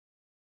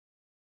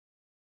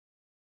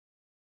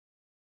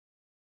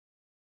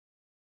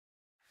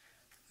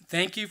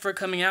Thank you for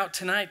coming out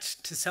tonight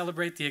to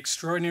celebrate the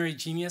extraordinary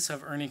genius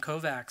of Ernie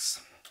Kovacs.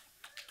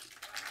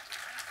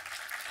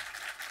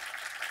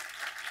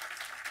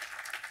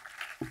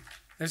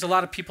 There's a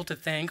lot of people to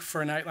thank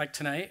for a night like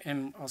tonight,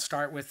 and I'll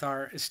start with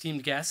our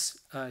esteemed guest,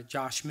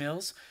 Josh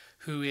Mills,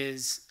 who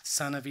is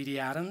son of Edie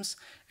Adams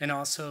and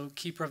also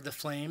keeper of the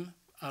flame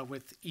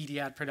with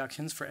Edie Ad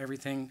Productions for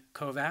everything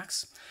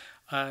Kovacs.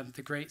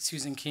 The great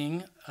Susan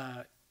King,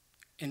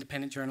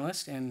 independent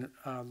journalist and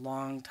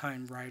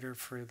longtime writer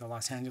for the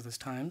Los Angeles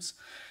Times.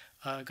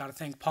 Got to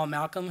thank Paul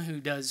Malcolm,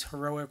 who does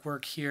heroic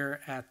work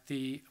here at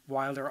the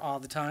Wilder all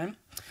the time.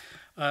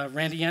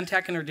 Randy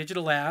Yentak in our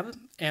digital lab,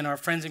 and our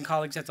friends and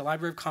colleagues at the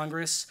Library of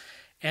Congress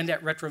and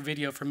at Retro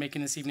Video for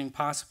making this evening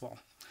possible.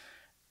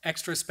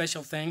 Extra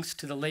special thanks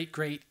to the late,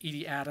 great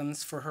Edie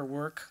Adams for her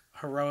work,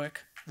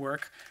 heroic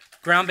work,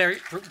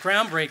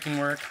 groundbreaking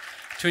work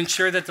to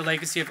ensure that the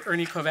legacy of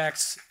Ernie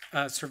Kovacs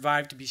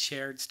survived to be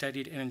shared,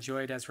 studied, and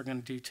enjoyed as we're going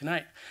to do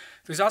tonight.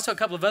 There's also a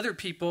couple of other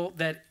people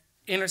that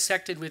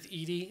intersected with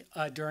Edie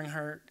during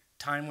her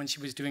time when she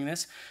was doing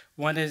this.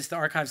 One is the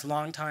archive's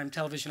longtime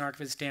television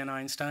archivist, Dan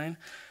Einstein,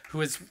 who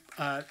was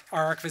our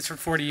archivist for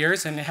 40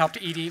 years and helped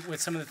Edie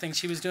with some of the things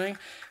she was doing. And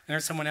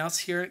there's someone else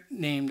here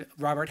named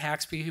Robert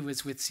Haxby, who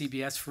was with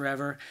CBS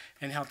forever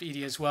and helped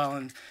Edie as well.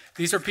 And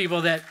these are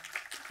people that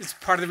is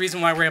part of the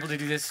reason why we're able to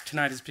do this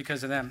tonight is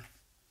because of them.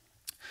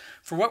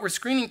 For what we're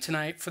screening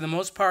tonight, for the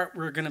most part,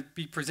 we're going to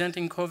be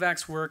presenting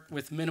Kovacs' work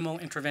with minimal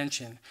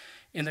intervention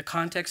in the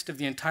context of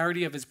the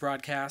entirety of his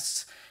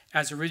broadcasts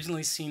as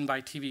originally seen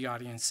by TV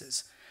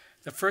audiences.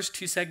 The first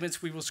two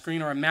segments we will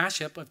screen are a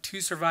mashup of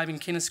two surviving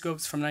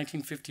kinescopes from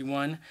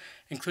 1951,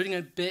 including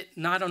a bit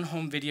not on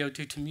home video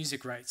due to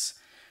music rights.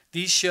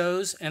 These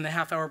shows and the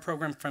half-hour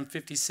program from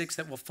 56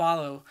 that will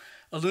follow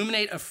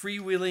illuminate a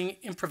freewheeling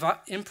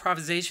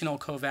improvisational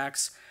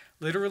Kovacs,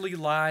 literally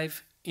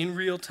live, in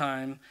real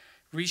time,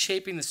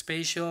 reshaping the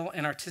spatial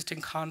and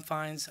artistic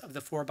confines of the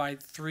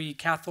 4x3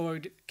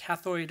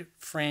 cathode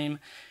frame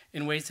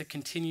in ways that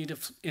continue to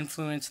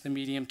influence the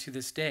medium to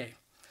this day.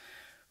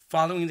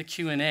 Following the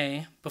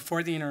Q&A,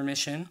 before the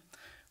intermission,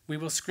 we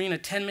will screen a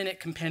 10-minute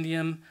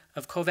compendium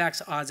of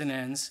Kovacs' odds and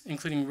ends,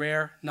 including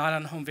rare,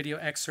 not-on-home video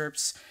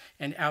excerpts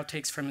and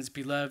outtakes from his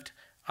beloved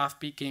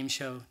offbeat game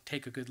show,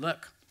 Take a Good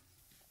Look.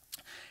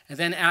 And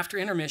then after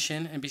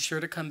intermission, and be sure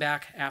to come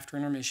back after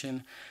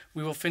intermission,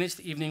 we will finish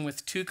the evening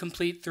with two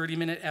complete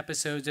 30-minute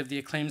episodes of the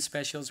acclaimed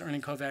specials Ernie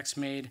Kovacs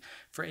made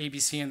for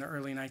ABC in the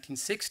early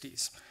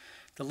 1960s.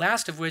 The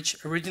last of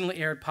which originally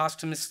aired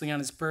posthumously on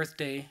his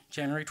birthday,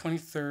 January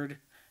 23rd,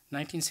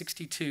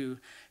 1962,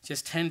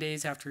 just 10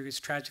 days after he was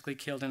tragically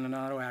killed in an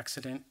auto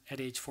accident at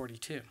age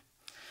 42.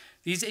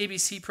 These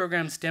ABC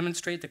programs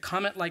demonstrate the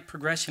comet-like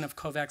progression of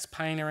Kovacs'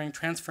 pioneering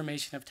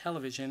transformation of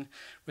television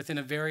within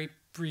a very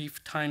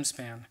brief time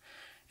span.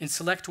 In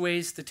select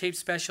ways, the tape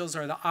specials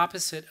are the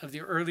opposite of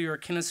the earlier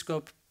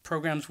kinescope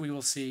programs we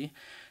will see.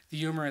 The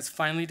humor is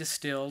finely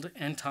distilled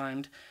and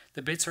timed.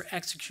 The bits are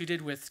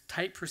executed with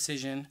tight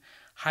precision,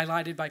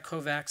 highlighted by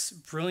Kovacs'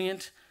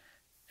 brilliant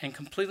and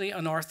completely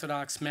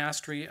unorthodox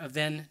mastery of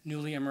then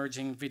newly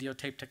emerging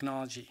videotape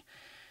technology.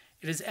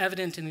 It is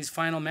evident in these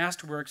final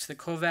masterworks that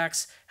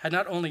Kovacs had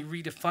not only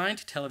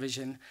redefined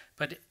television,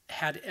 but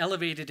had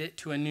elevated it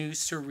to a new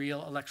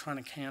surreal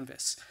electronic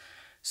canvas.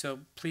 So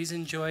please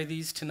enjoy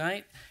these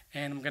tonight,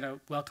 and I'm going to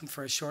welcome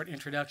for a short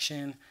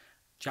introduction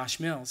Josh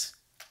Mills,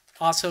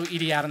 also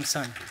Edie Adams'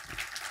 son.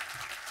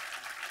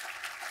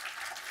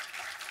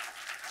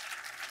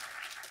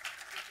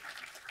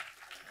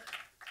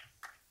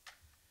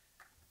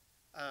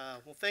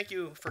 Well, thank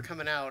you for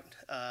coming out.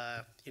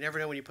 You never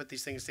know when you put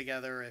these things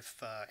together if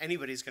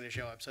anybody's going to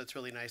show up, so it's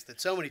really nice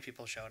that so many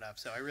people showed up,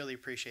 so I really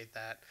appreciate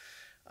that.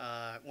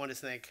 I want to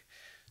thank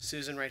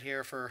Susan right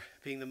here for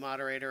being the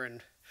moderator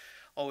and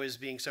always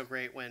being so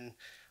great when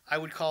I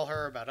would call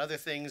her about other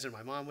things, and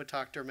my mom would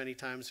talk to her many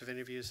times for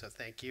interviews, so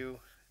thank you.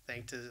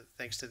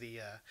 Thanks to the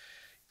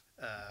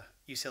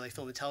UCLA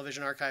Film and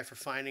Television Archive for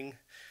finding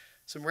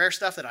some rare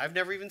stuff that I've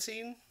never even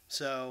seen,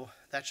 so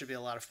that should be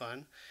a lot of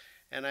fun.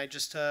 And I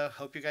just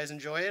hope you guys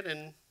enjoy it,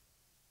 and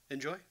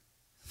enjoy.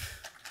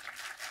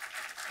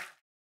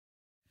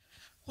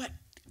 What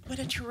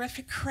a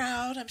terrific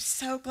crowd. I'm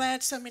so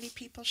glad so many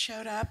people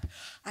showed up.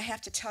 I have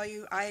to tell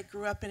you, I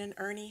grew up in an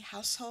Ernie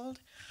household.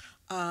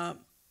 That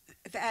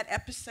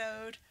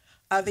episode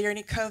of the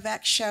Ernie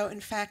Kovacs show,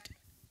 in fact,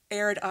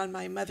 aired on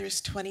my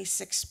mother's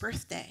 26th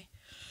birthday.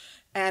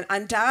 And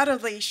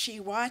undoubtedly,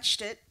 she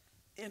watched it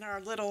in our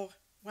little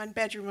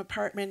one-bedroom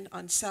apartment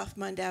on South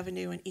Mund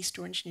Avenue in East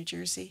Orange, New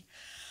Jersey.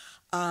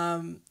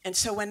 And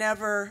so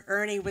whenever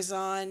Ernie was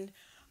on,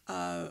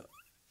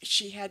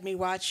 she had me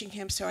watching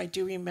him, so I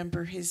do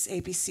remember his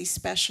ABC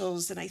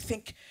specials, and I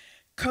think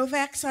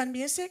Kovacs on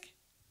music?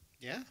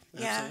 Yeah,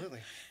 absolutely.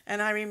 Yeah.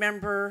 And I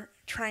remember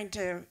trying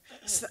to,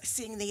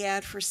 seeing the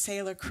ad for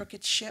Sailor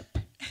Crooked Ship,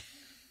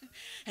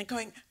 and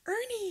going,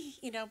 Ernie,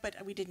 you know, but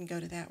we didn't go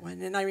to that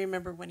one. And I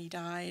remember when he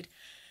died.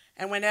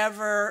 And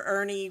whenever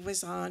Ernie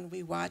was on,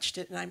 we watched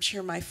it, and I'm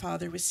sure my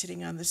father was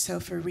sitting on the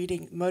sofa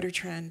reading Motor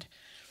Trend.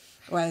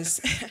 was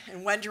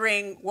and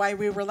wondering why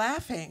we were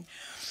laughing.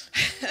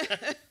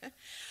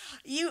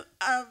 You,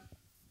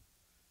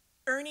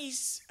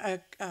 Ernie's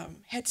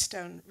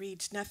headstone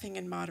reads "Nothing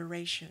in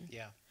moderation."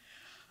 Yeah.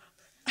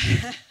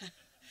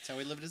 That's how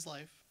he lived his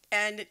life.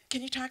 And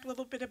can you talk a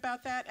little bit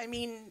about that? I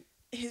mean,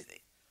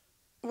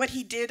 what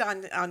he did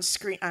on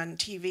screen on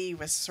TV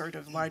was sort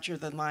of larger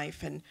than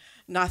life and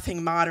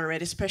nothing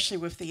moderate, especially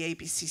with the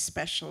ABC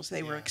specials.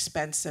 They were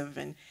expensive,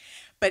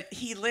 but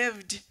he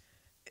lived.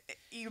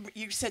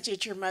 You said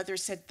that your mother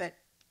said that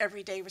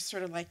every day was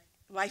sort of like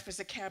life was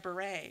a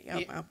cabaret.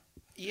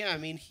 Yeah, I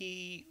mean,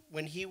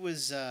 when he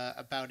was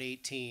about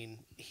 18,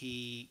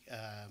 he'd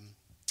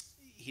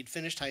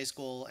finished high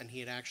school and he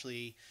had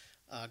actually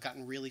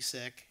gotten really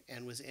sick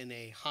and was in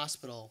a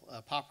hospital,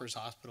 a pauper's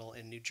hospital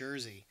in New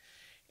Jersey.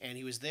 And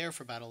he was there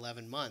for about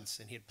 11 months,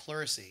 and he had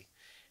pleurisy.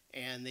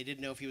 And they didn't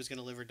know if he was going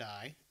to live or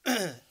die.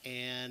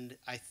 And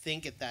I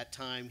think at that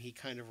time he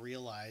kind of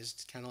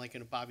realized, kind of like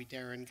in a Bobby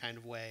Darin kind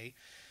of way,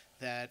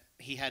 that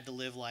he had to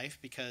live life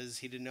because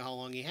he didn't know how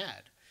long he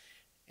had.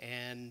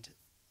 And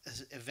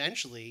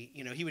eventually,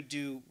 he would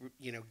do,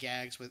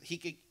 gags with,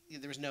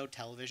 there was no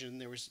television,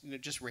 there was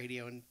just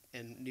radio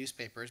and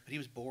newspapers, but he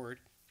was bored.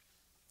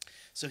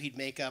 So he'd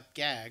make up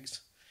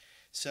gags.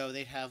 So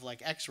they'd have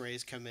like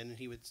x-rays come in and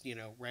he would,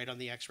 write on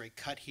the x-ray,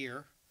 cut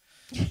here,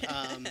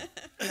 and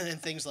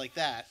things like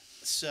that.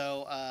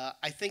 So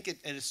I think at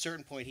a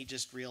certain point he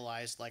just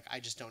realized, like, I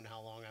just don't know how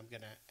long I'm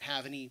going to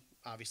have. And he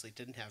obviously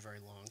didn't have very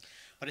long.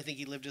 But I think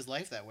he lived his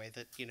life that way,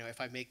 that,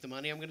 if I make the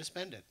money, I'm going to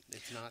spend it.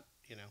 It's not,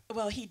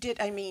 Well, he did.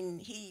 I mean,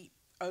 he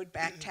owed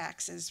back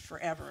taxes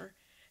forever.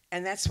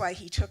 And that's why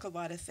he took a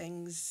lot of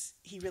things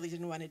he really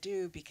didn't want to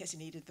do because he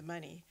needed the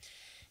money.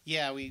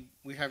 Yeah,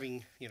 we're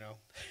having,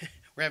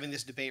 we're having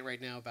this debate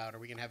right now about, are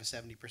we going to have a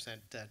 70%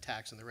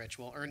 tax on the rich?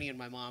 Well, Ernie and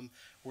my mom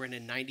were in a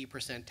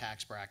 90%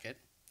 tax bracket.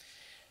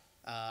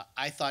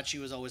 I thought she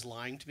was always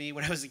lying to me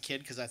when I was a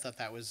kid because I thought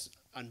that was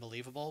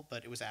unbelievable,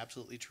 but it was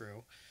absolutely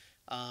true.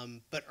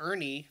 But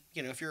Ernie,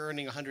 if you're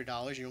earning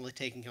 $100 and you're only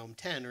taking home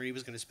 10, Ernie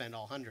was going to spend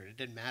all 100. It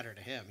didn't matter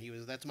to him.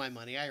 That's my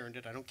money. I earned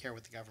it. I don't care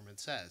what the government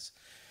says.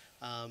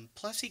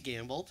 Plus, he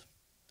gambled.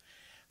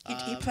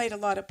 He played a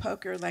lot of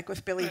poker, like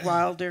with Billy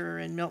Wilder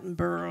and Milton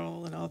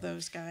Berle and all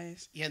those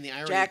guys. Yeah, and the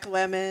irony, Jack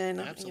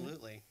Lemmon.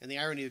 Absolutely. And the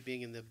irony of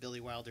being in the Billy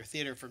Wilder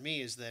Theater for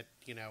me is that,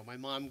 my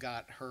mom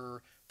got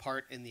her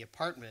part in the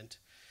apartment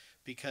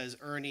because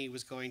Ernie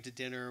was going to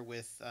dinner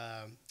with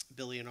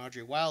Billy and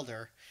Audrey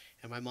Wilder,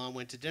 and my mom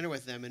went to dinner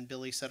with them, and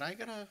Billy said, I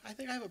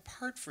think I have a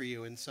part for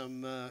you in some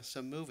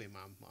movie,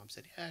 Mom. Mom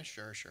said, yeah,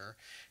 sure.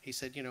 He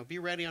said, be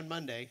ready on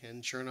Monday,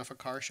 and sure enough, a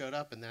car showed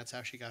up, and that's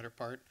how she got her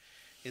part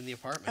in the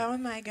apartment. Oh,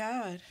 my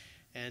God.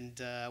 And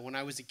when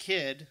I was a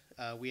kid,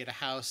 we had a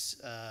house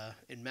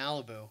in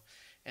Malibu,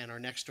 and our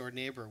next-door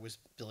neighbor was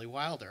Billy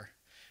Wilder.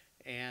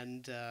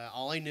 And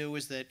all I knew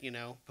was that,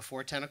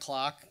 before 10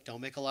 o'clock,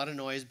 don't make a lot of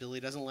noise. Billy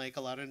doesn't like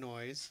a lot of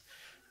noise.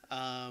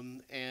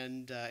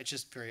 And it's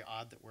just very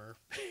odd that we're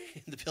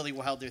in the Billy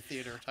Wilder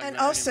Theater. And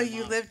also,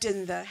 you lived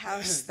in the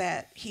house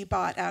that he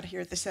bought out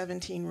here, the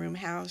 17-room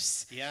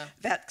house. Yeah.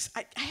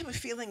 I have a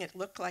feeling it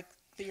looked like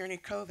the Ernie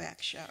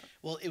Kovacs show.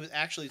 Well,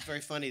 it's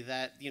very funny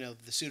that,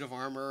 the suit of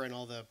armor and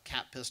all the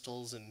cap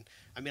pistols. And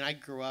I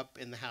grew up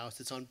in the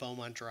house. It's on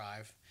Beaumont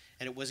Drive.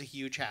 And it was a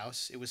huge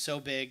house. It was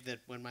so big that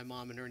when my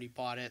mom and Ernie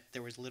bought it,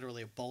 there was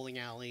literally a bowling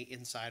alley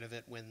inside of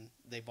it when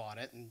they bought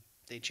it. And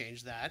they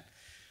changed that.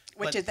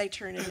 What did they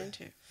turn it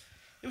into?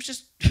 It was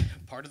just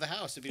part of the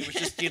house. It was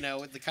just,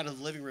 the kind of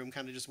living room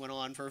kind of just went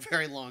on for a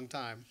very long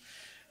time.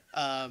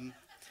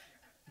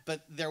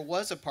 But there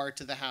was a part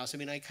to the house.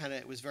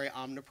 It was very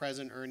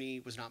omnipresent. Ernie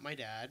was not my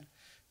dad.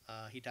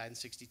 He died in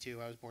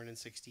 1962. I was born in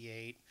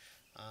 1968.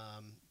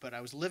 But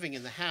I was living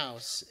in the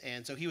house,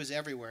 and so he was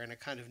everywhere, and I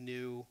kind of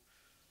knew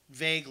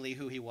vaguely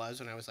who he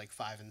was when I was like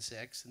 5 and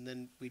 6. And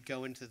then we'd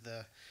go into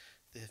the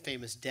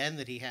famous den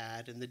that he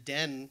had, and the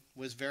den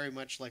was very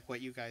much like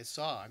what you guys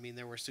saw.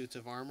 There were suits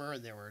of armor,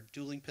 and there were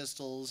dueling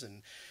pistols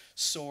and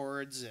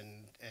swords,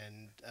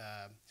 and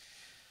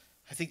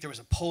I think there was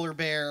a polar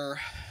bear,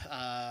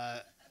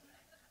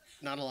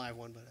 not a live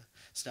one, but a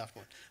stuffed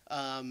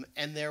one.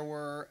 And there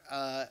were,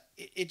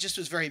 it just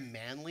was very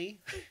manly.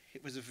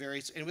 It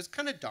was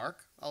kind of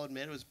dark, I'll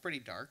admit. It was pretty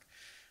dark.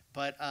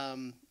 But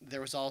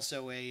there was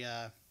also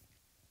a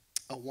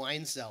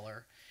wine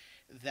cellar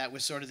that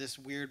was sort of this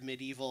weird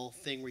medieval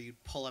thing where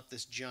you'd pull up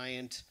this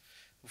giant.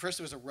 First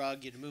there was a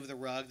rug, you'd move the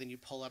rug, then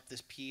you'd pull up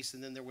this piece,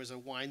 and then there was a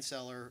wine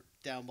cellar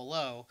down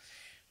below.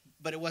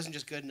 But it wasn't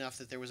just good enough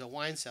that there was a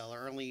wine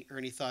cellar.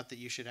 Ernie thought that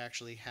you should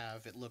actually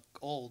have it look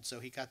old, so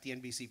he got the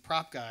NBC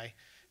prop guy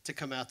to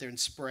come out there and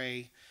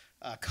spray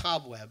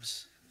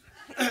cobwebs,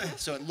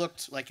 so it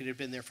looked like it had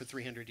been there for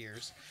 300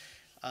 years.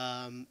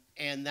 And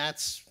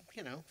that's what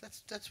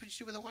you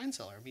do with a wine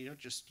cellar. You don't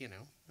just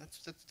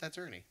that's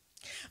Ernie.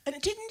 And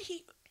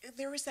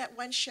there was that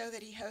one show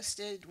that he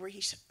hosted where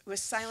he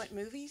was silent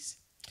movies?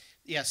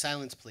 Yeah,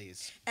 Silence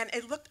Please. And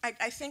it looked,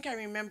 I think I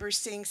remember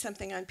seeing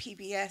something on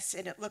PBS,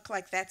 and it looked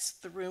like that's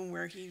the room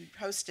where he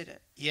hosted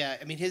it. Yeah,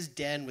 I mean, his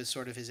den was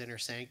sort of his inner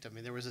sanctum. I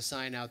mean, there was a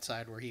sign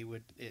outside where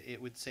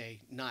it would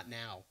say, "Not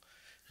now,"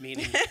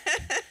 meaning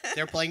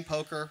they're playing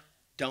poker,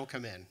 don't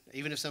come in.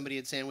 Even if somebody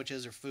had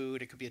sandwiches or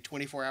food, it could be a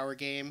 24-hour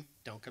game,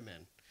 don't come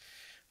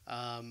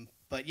in.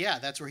 But yeah,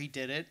 that's where he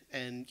did it.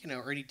 And,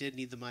 Ernie did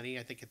need the money,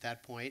 I think, at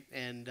that point.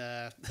 And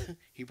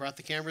he brought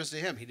the cameras to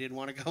him. He didn't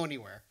want to go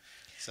anywhere.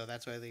 So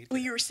that's why they did.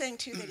 Well, you were saying,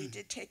 too, that he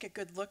did take a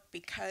good look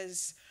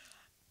because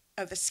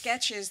of the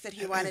sketches, that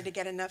he wanted to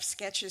get enough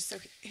sketches. So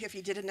if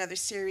he did another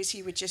series,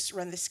 he would just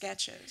run the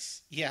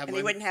sketches. Yeah. And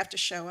he wouldn't have to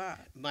show up.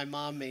 My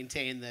mom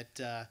maintained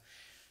that,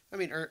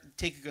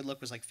 Take a Good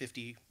Look was like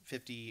 50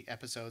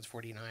 episodes,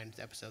 49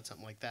 episodes,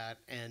 something like that.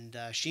 And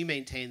she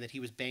maintained that he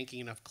was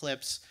banking enough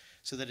clips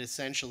so that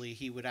essentially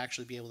he would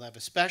actually be able to have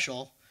a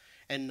special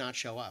and not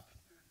show up.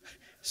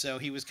 So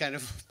he was kind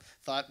of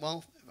thought,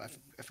 well,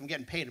 if I'm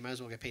getting paid, I might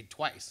as well get paid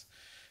twice.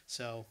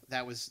 So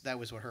that was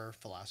what her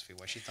philosophy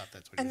was. She thought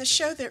that's what. And he the was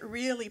show doing. that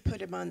really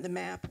put him on the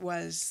map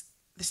was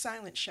The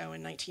Silent Show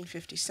in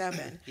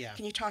 1957. Yeah.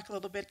 Can you talk a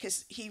little bit?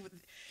 Because he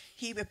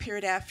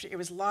appeared after, it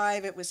was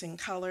live, it was in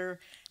color,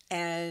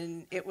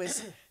 and it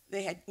was,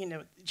 they had,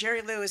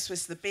 Jerry Lewis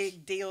was the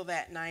big deal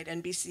that night.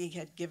 NBC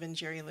had given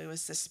Jerry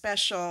Lewis a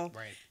special.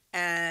 Right.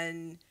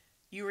 And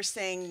you were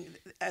saying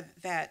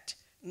that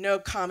no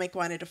comic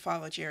wanted to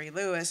follow Jerry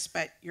Lewis,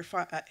 but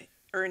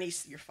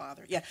Ernie's your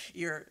father. Yeah,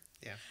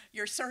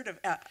 you're sort of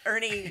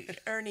Ernie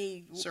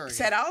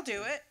said, "I'll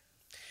do it."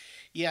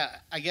 Yeah,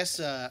 I guess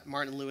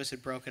Martin and Lewis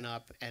had broken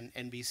up, and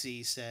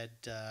NBC said,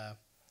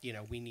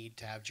 we need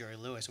to have Jerry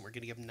Lewis, and we're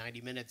going to give him 90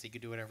 minutes. He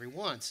could do whatever he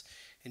wants.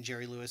 And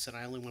Jerry Lewis said,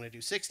 "I only want to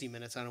do 60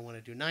 minutes. I don't want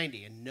to do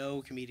 90." And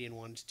no comedian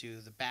wanted to do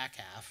the back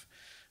half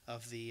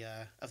of the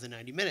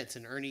 90 minutes.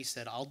 And Ernie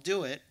said, "I'll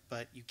do it,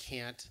 but you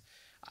can't.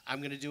 I'm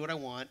going to do what I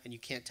want, and you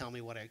can't tell me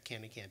what I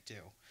can and can't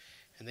do."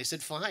 And they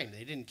said, fine.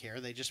 They didn't care.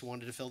 They just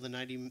wanted to fill the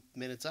 90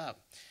 minutes up.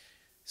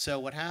 So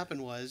what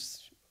happened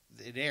was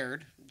it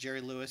aired.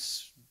 Jerry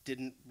Lewis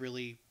didn't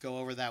really go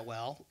over that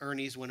well.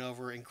 Ernie's went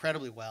over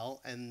incredibly well,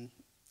 and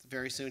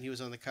very soon he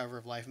was on the cover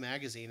of Life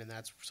magazine, and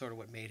that's sort of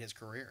what made his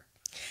career.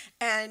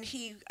 And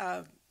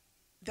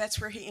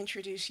that's where he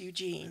introduced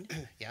Eugene.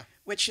 Yeah.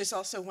 Which is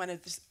also one of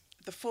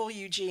the full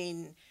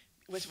Eugene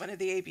was one of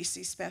the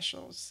ABC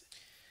specials.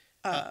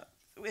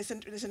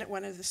 Isn't it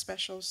one of the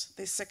specials?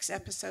 The 6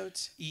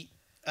 episodes.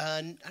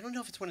 I don't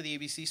know if it's one of the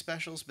ABC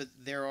specials, but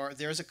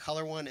there's a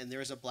color one and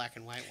there's a black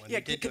and white one. Yeah,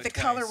 He did do the it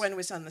color twice. one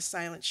was on the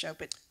Silent Show,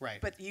 but Right.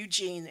 But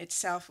Eugene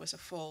itself was a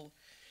full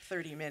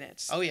 30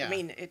 minutes. Oh, yeah. I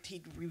mean,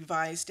 he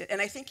revised it,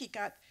 and I think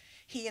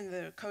he and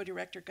the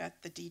co-director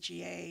got the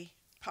DGA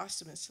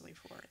posthumously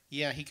for it.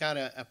 Yeah, he got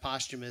a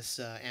posthumous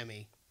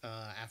Emmy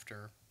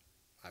after,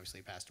 obviously,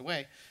 he passed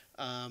away.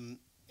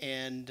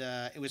 And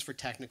it was for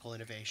technical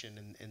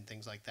innovation and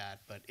things like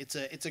that. But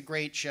it's a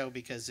great show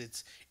because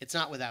it's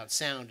not without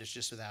sound; it's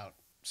just without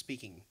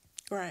speaking.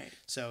 Right.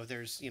 So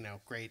there's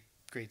great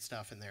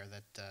stuff in there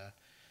that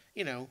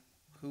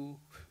who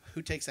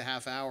takes a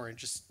half hour and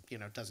just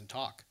doesn't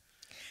talk.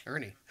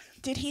 Ernie.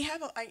 Did he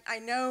have I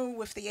know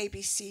with the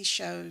ABC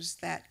shows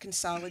that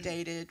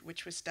Consolidated,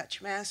 which was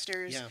Dutch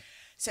Masters, Yeah.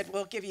 said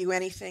we'll give you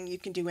anything, you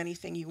can do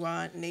anything you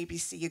want, and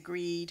ABC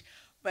agreed.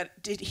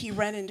 But did he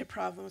run into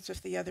problems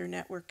with the other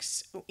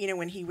networks?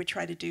 When he would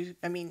try to do,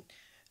 I mean,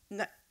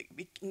 not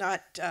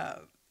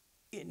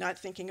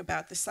thinking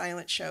about the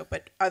Silent Show,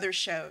 but other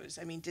shows.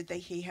 I mean, did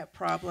he have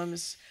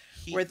problems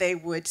where they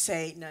would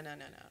say, no,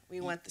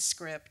 we want the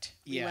script,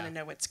 we want to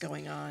know what's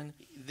going on?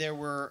 There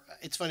were.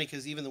 It's funny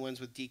because even the ones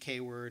with DK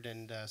Word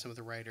and some of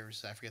the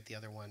writers, I forget the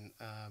other one,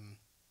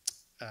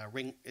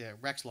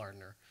 Rex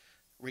Lardner,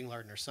 Ring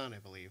Lardner's son, I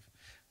believe.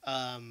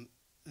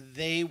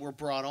 They were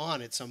brought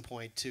on at some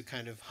point to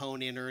kind of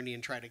hone in Ernie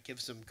and try to give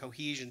some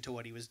cohesion to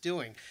what he was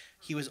doing.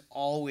 He was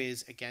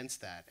always against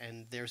that.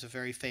 And there's a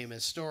very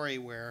famous story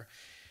where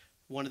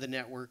one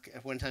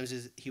time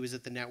he was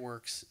at the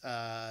networks,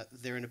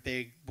 they're in a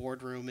big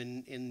boardroom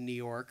in New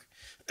York.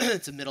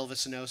 It's the middle of a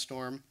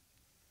snowstorm.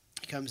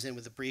 He comes in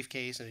with a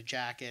briefcase and a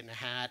jacket and a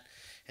hat,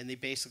 and they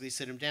basically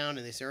sit him down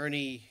and they say,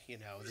 Ernie,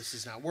 this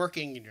is not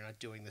working and you're not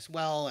doing this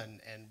well,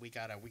 and we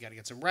gotta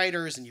get some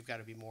writers, and you've got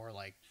to be more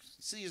like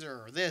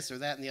Caesar or this or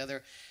that and the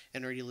other.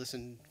 And Ernie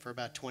listened for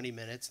about 20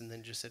 minutes and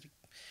then just said,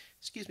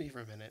 excuse me for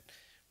a minute,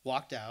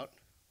 walked out,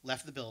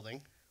 left the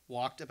building,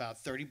 walked about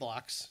 30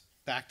 blocks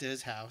back to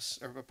his house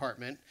or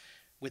apartment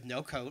with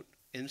no coat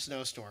in a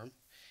snowstorm.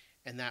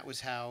 And that was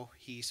how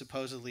he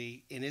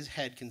supposedly, in his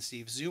head,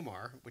 conceived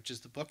Zumar, which is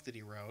the book that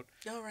he wrote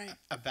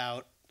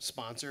about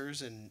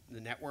sponsors and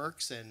the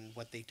networks and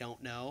what they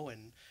don't know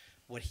and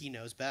what he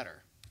knows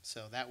better.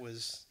 So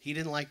he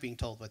didn't like being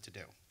told what to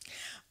do.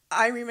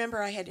 I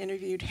remember I had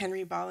interviewed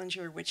Henry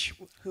Bollinger,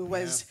 who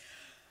was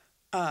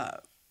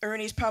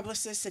Ernie's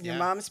publicist and your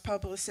mom's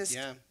publicist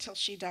till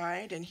she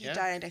died, and he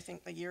died, I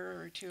think, a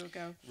year or two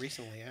ago.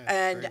 Recently, yeah.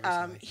 And very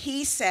recently.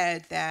 he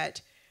said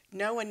that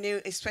no one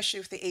knew, especially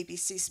with the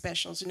ABC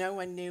specials, no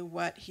one knew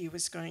what he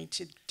was going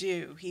to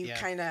do. He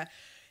kind of,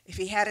 if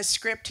he had a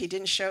script, he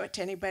didn't show it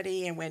to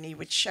anybody, and when he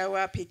would show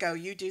up, he'd go,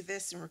 "You do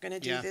this, and we're going to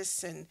do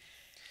this." And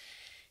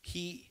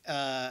he,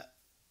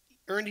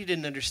 Ernie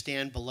didn't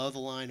understand below the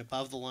line,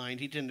 above the line.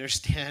 He didn't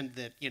understand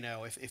that, you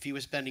know, if he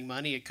was spending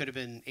money, it could have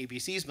been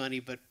ABC's money,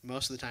 but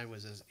most of the time it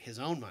was his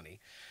own money.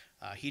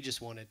 He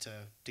just wanted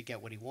to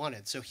get what he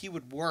wanted. So he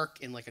would work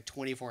in like a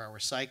 24-hour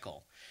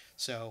cycle.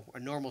 So a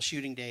normal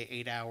shooting day,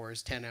 8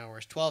 hours, 10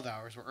 hours, 12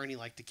 hours, where Ernie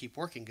liked to keep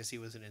working because he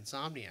was an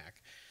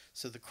insomniac.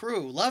 So the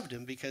crew loved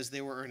him because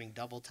they were earning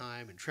double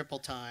time and triple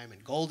time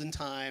and golden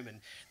time, and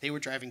they were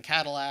driving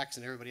Cadillacs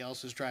and everybody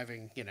else was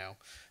driving, you know,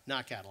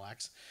 not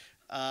Cadillacs.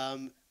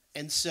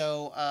 And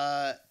so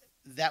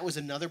that was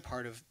another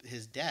part of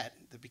his debt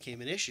that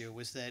became an issue,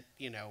 was that,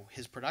 you know,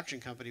 his production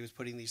company was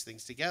putting these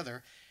things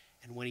together.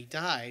 And when he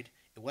died,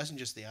 it wasn't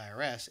just the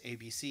IRS.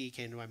 ABC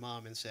came to my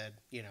mom and said,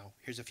 you know,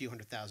 here's a few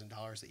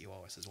 $100,000 that you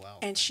owe us as well.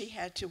 And she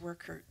had to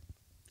work her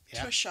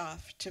tush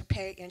off to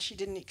pay, and she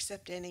didn't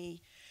accept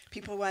any.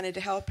 People wanted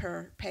to help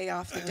her pay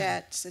off the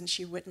debts, and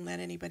she wouldn't let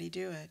anybody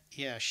do it.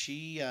 Yeah,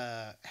 she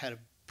had a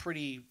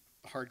pretty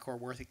hardcore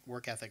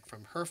work ethic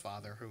from her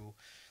father, who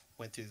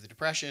went through the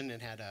Depression and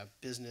had a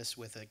business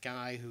with a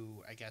guy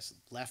who, I guess,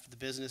 left the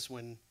business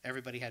when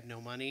everybody had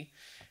no money.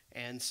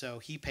 And so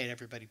he paid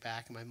everybody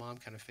back, and my mom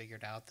kind of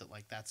figured out that,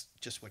 like, that's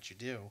just what you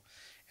do.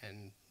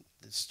 And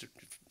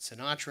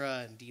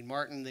Sinatra and Dean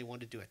Martin, they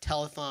wanted to do a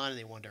telethon, and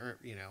they wanted to,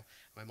 you know,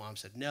 my mom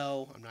said,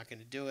 no, I'm not going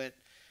to do it.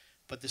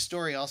 But the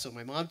story also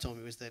my mom told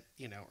me was that,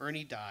 you know,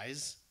 Ernie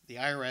dies, the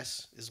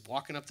IRS is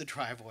walking up the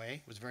driveway,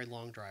 it was a very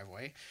long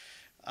driveway,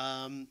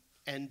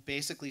 and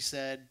basically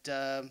said,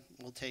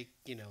 we'll take,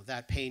 you know,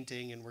 that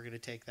painting, and we're going to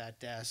take that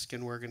desk,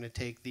 and we're going to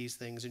take these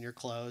things in your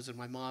clothes. And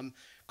my mom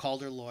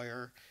called her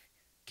lawyer,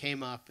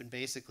 came up, and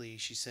basically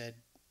she said,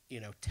 you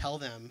know, tell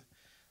them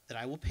that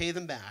I will pay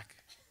them back.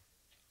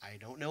 I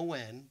don't know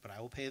when, but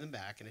I will pay them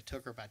back. And it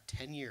took her about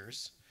 10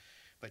 years.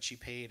 But she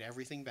paid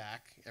everything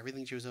back,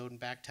 everything she was owed in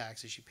back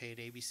taxes. She paid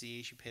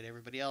ABC, she paid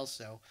everybody else.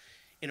 So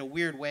in a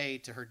weird way,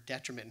 to her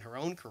detriment in her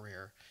own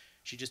career,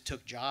 she just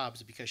took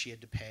jobs because she had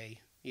to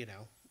pay, you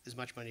know, as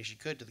much money as she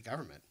could to the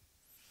government.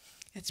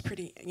 It's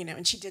pretty, you know,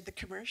 and she did the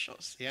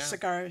commercials. Yeah.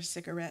 Cigars,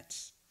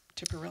 cigarettes,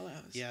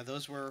 Tiparillos. Yeah,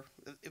 those were,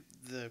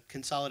 the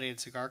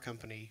Consolidated Cigar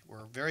Company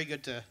were very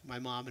good to my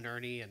mom and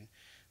Ernie, and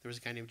there was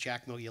a guy named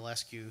Jack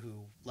Mogulescu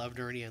who loved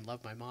Ernie and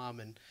loved my mom,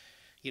 and,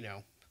 you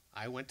know,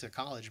 I went to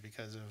college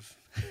because of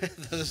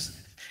those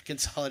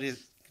consolidated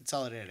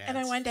ads. And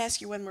I wanted to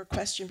ask you one more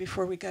question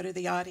before we go to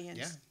the audience.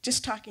 Yeah.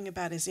 Just talking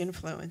about his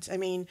influence. I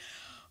mean,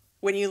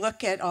 when you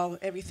look at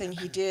everything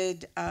he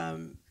did, I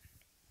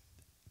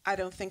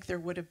don't think there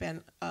would have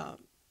been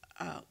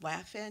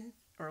Laugh-In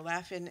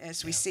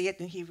as we see it.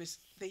 And he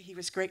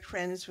was great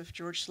friends with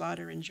George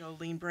Slaughter and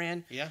Jolene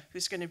Brand,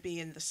 who's going to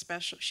be in the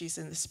special. She's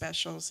in the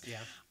specials.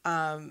 Yeah.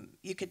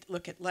 You could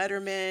look at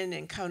Letterman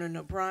and Conan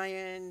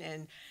O'Brien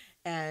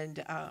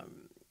and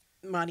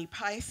Monty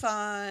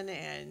Python,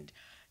 and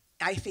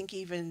I think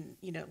even,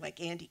 you know,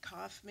 like Andy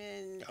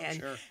Kaufman,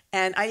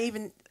 and I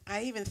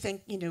even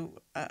think, you know,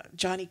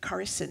 Johnny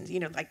Carson, you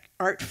know, like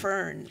Art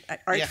Fern.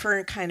 Art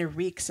Fern kind of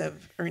reeks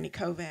of Ernie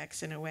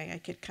Kovacs in a way. I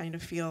could kind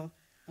of feel.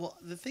 Well,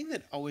 the thing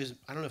that always,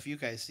 I don't know if you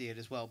guys see it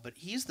as well, but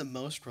he's the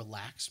most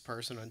relaxed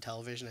person on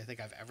television I think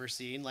I've ever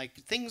seen. Like,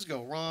 things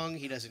go wrong,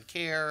 he doesn't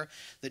care.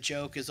 The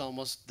joke is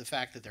almost the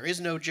fact that there is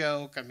no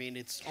joke. I mean,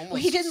 it's almost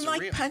Well, he didn't surreal.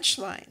 like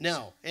punchlines.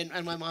 No, and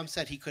my mom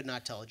said he could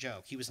not tell a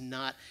joke. He was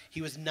not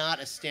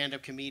a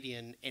stand-up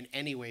comedian in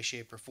any way,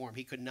 shape, or form.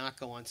 He could not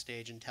go on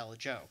stage and tell a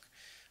joke.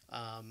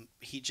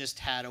 He just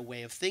had a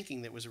way of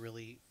thinking that was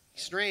really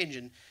strange,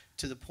 and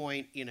to the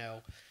point, you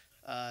know,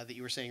 that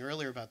you were saying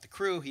earlier about the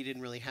crew, he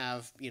didn't really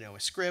have, you know, a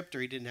script,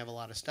 or he didn't have a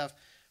lot of stuff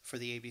for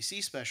the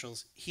ABC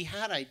specials. He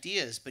had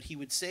ideas, but he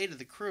would say to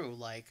the crew,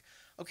 like,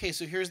 okay,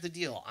 so here's the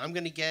deal. I'm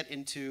going to get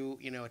into,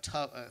 you know,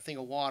 a thing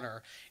of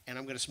water, and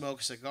I'm going to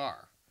smoke a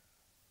cigar.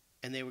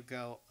 And they would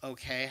go,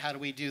 okay, how do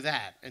we do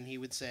that? And he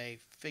would say,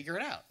 figure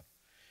it out.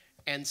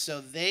 And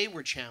so they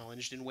were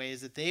challenged in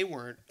ways that they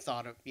weren't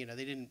thought of, you know,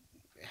 they didn't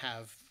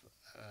have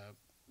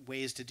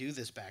ways to do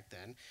this back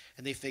then,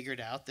 and they figured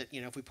out that,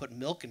 you know, if we put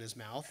milk in his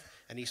mouth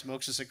and he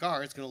smokes a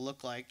cigar, it's going to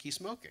look like he's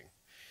smoking.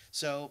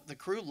 So the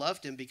crew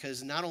loved him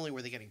because not only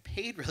were they getting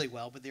paid really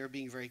well, but they were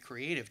being very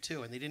creative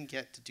too, and they didn't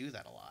get to do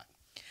that a lot.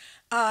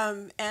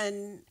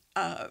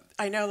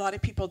 I know a lot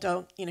of people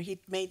don't, you know, he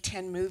made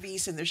 10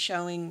 movies, and they're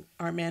showing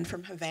Our Man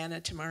from Havana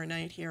tomorrow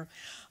night here.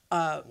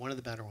 One of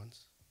the better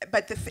ones.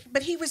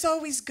 But he was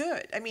always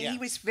good. I mean,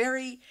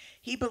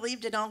 he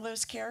believed in all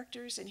those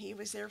characters, and he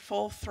was there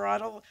full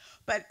throttle.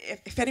 But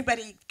if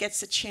anybody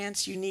gets a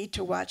chance, you need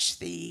to watch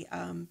the,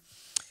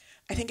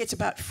 I think it's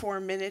about 4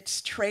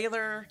 minutes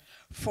trailer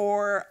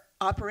for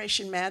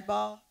Operation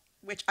Madball,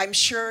 which I'm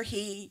sure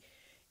he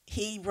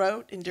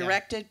wrote and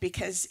directed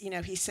because, you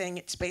know, he's saying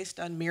it's based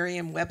on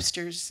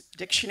Merriam-Webster's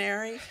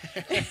dictionary.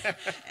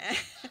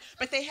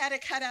 but they had to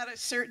cut out a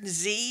certain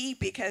Z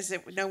because they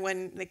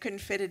couldn't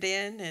fit it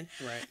in, and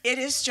Right. it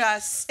is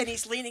just, and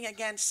he's leaning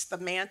against the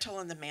mantle,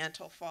 and the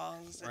mantle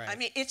falls. Right. I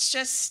mean, it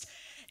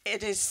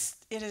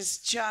is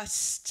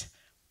just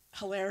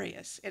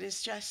hilarious. It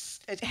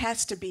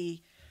has to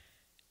be,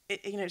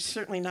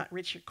 certainly not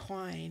Richard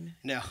Quine.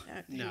 No,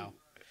 no.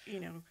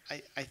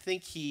 I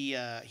think he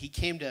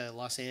came to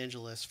Los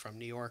Angeles from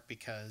New York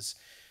because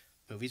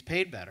movies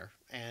paid better,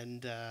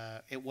 and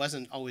it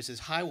wasn't always his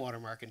high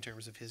watermark in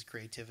terms of his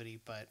creativity,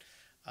 but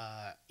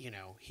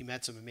he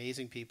met some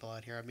amazing people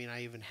out here. I mean,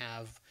 I even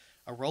have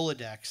a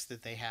Rolodex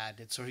that they had.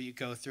 And so you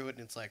go through it,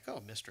 and it's like,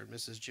 oh, Mr. and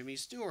Mrs. Jimmy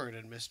Stewart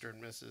and Mr.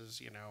 and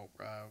Mrs.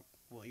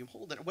 William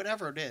Holden,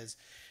 whatever it is.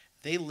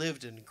 They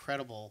lived an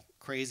incredible,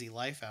 crazy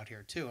life out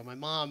here too. And my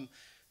mom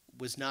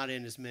was not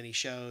in as many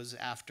shows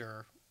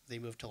after they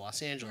moved to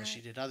Los Angeles. Right.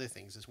 She did other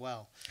things as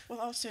well. Well,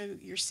 also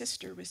your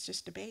sister was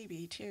just a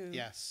baby too.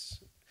 Yes.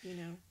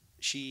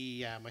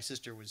 She, my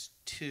sister was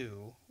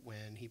 2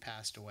 when he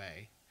passed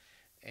away,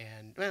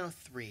 and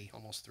 3,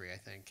 almost 3, I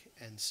think.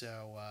 And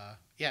so,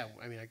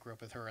 I mean, I grew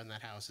up with her in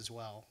that house as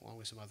well, along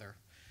with some other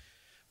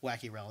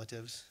wacky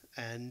relatives.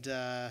 And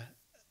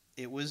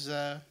it was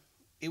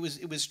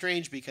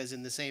strange because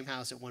in the same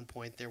house at one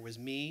point there was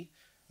me,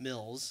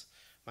 Mills,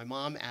 my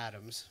mom,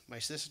 Adams, my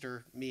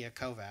sister, Mia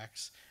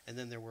Kovacs, and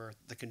then there were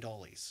the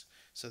Condoleezza.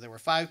 So there were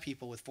 5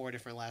 people with 4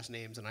 different last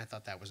names, and I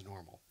thought that was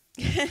normal.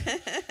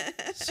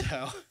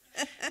 So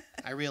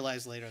I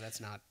realized later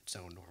that's not so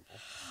normal.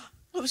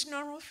 Well, it was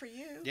normal for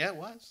you. Yeah, it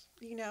was.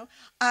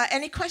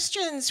 Any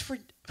questions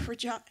for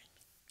John?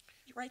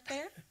 Right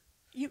there?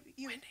 You.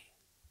 Wendy.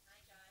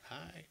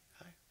 Hi.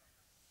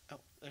 Oh,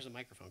 there's a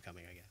microphone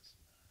coming, I guess.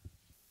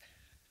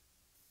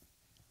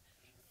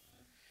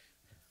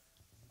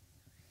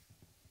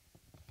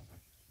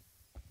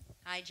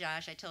 Hi,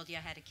 Josh. I told you I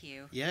had a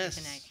cue Yes.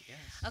 tonight. Yes.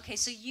 Okay,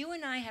 so you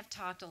and I have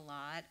talked a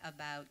lot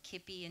about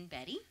Kippy and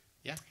Betty.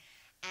 Yeah.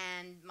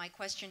 And my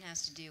question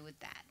has to do with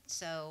that.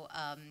 So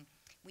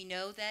we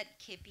know that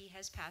Kippy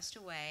has passed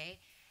away,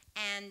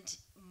 and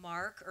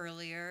Mark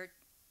earlier,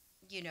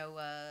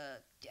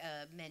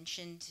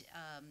 mentioned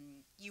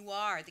you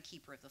are the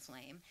keeper of the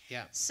flame.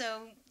 Yeah.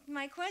 So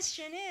my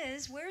question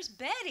is, where's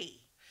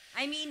Betty?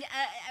 I mean,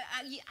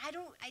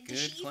 does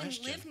she even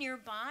live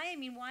nearby? I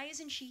mean, why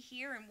isn't she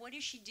here? And what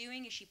is she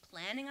doing? Is she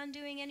planning on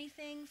doing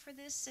anything for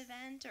this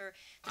event or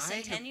the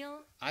Centennial?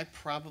 I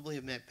probably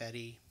have met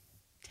Betty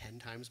 10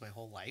 times my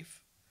whole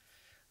life.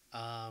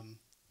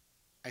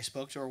 I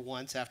spoke to her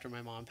once after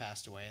my mom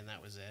passed away, and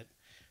that was it.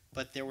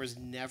 But there was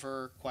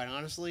never, quite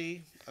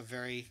honestly, a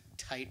very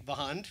tight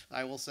bond,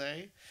 I will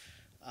say.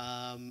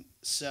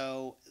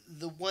 So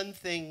the one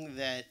thing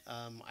that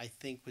I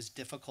think was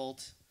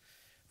difficult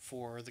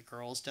for the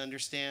girls to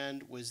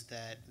understand was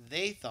that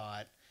they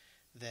thought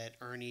that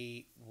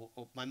Ernie,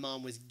 my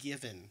mom was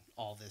given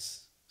all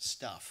this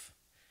stuff.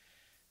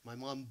 My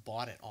mom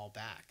bought it all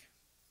back.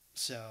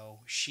 So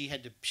she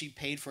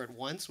paid for it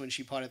once when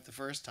she bought it the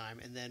first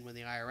time, and then when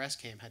the IRS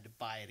came, had to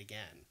buy it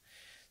again.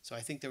 So I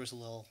think there was a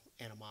little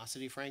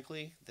animosity,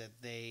 frankly, that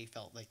they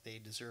felt like they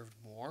deserved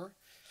more.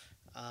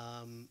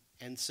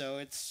 And so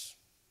it's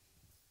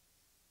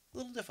a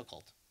little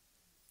difficult.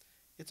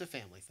 It's a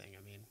family thing.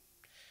 I mean,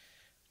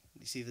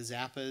 you see the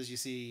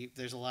Zappas,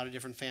 there's a lot of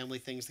different family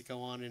things that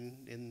go on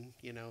in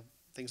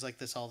things like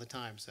this all the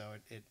time. So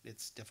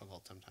it's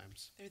difficult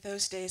sometimes. There are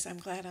those days I'm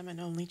glad I'm an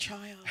only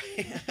child.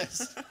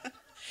 Yes.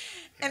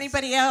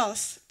 Anybody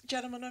else?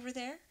 Gentleman over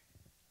there?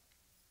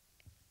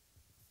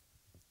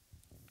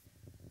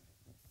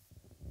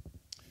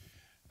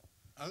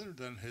 Other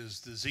than his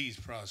disease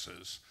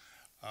process,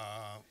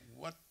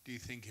 what do you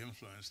think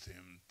influenced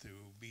him to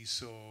be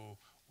so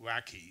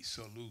wacky,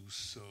 so loose,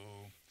 so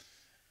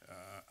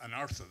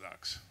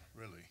unorthodox,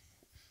 really?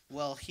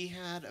 Well, he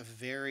had a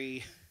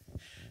very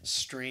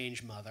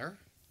strange mother.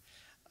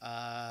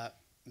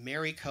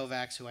 Mary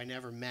Kovacs, who I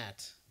never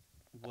met,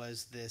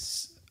 was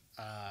this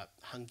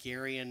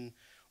Hungarian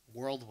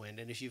whirlwind.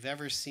 And if you've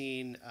ever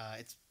seen,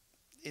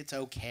 it's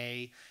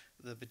okay,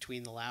 the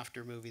Between the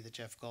Laughter movie that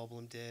Jeff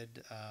Goldblum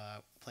did,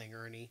 playing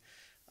Ernie.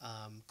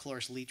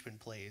 Cloris Leachman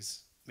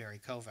plays Mary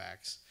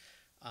Kovacs.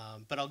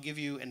 But I'll give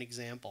you an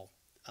example.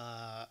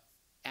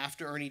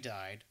 After Ernie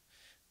died,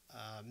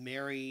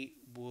 Mary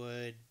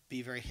would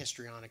be very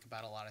histrionic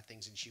about a lot of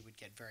things, and she would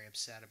get very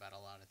upset about a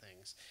lot of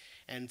things.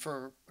 And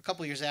for a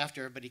couple of years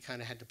after, everybody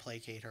kind of had to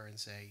placate her and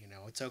say,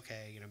 it's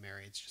okay,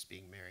 Mary, it's just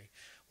being Mary.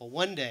 Well,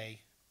 one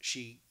day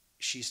she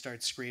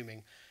starts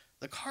screaming,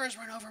 "The cars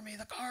run over me,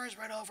 the cars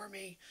run over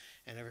me."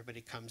 And everybody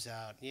comes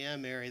out, "Yeah,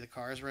 Mary, the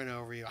cars ran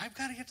over you. I've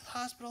got to get to the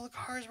hospital, the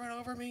cars run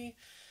over me."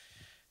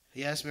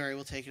 "Yes, Mary,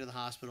 we'll take you to the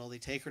hospital." They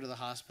take her to the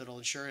hospital,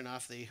 and sure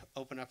enough, they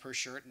open up her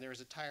shirt, and there's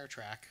a tire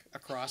track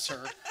across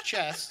her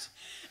chest.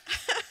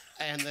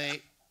 And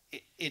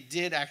it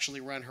did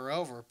actually run her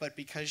over, but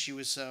because she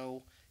was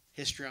so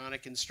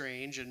histrionic and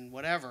strange and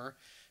whatever,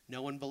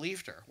 no one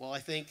believed her. Well, I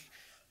think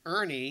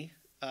Ernie,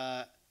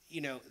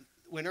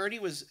 when Ernie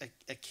was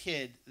a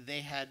kid,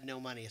 they had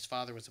no money. His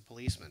father was a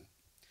policeman.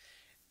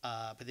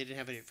 but they didn't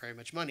have very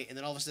much money. And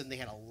then all of a sudden they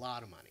had a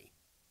lot of money.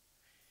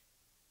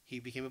 He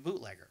became a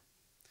bootlegger.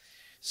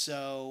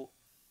 So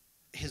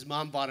his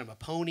mom bought him a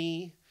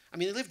pony. I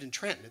mean, they lived in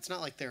Trenton. It's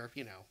not like they're,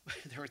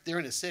 they're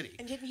in a city.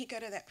 And didn't he go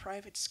to that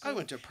private school? I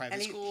went to a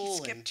private school. He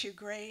skipped 2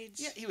 grades?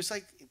 Yeah, he was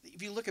like,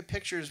 if you look at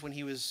pictures when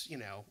he was,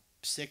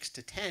 6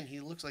 to 10, he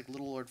looks like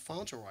little Lord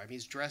Fauntleroy. I mean,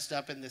 he's dressed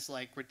up in this,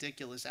 like,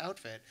 ridiculous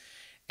outfit,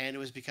 and it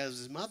was because of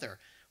his mother.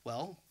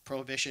 Well,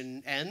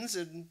 Prohibition ends,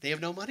 and they have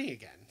no money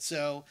again.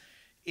 So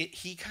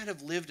he kind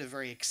of lived a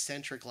very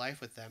eccentric life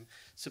with them.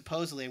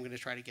 Supposedly, I'm going to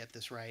try to get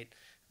this right,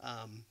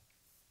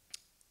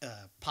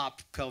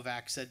 Pop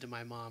Kovacs said to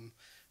my mom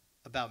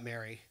about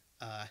Mary,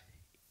 how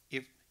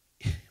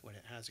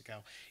does it go?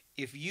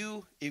 If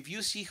you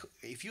see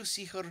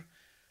her,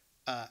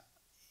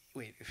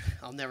 wait,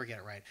 I'll never get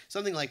it right.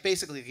 Something like,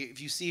 basically, if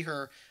you see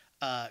her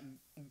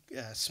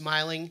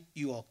smiling,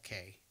 you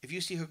okay. If you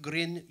see her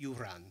grin, you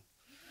run.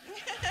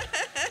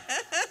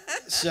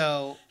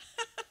 So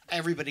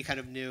everybody kind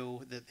of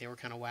knew that they were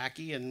kind of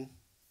wacky, and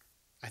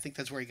I think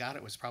that's where he got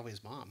it, was probably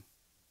his mom.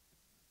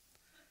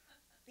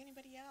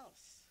 Anybody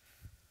else?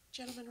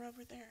 Gentleman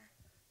over there.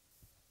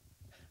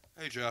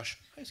 Hey, Josh.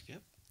 Hi,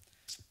 Skip.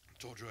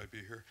 Told you I'd be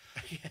here.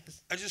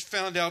 Yes. I just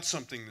found out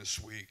something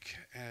this week,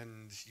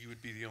 and you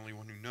would be the only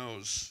one who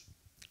knows.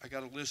 I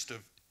got a list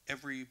of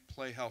every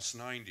Playhouse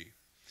 90.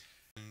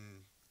 And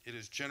it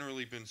has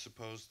generally been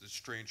supposed that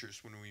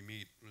Strangers When We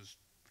Meet was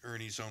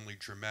Ernie's only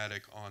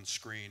dramatic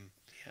on-screen.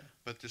 Yeah.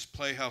 But this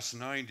Playhouse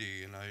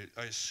 90, and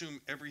I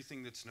assume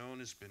everything that's known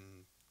has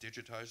been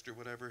digitized or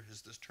whatever,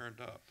 has this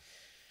turned up?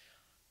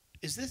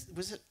 It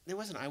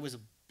wasn't I Was a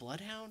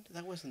Bloodhound?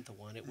 That wasn't the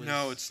one. It was.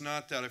 No, it's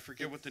not that. I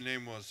forget what the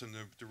name was, and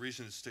the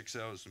reason it sticks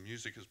out is the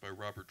music is by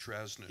Robert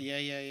Trasny.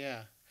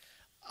 Yeah.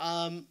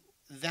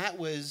 That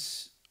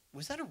was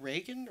that a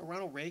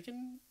Ronald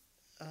Reagan?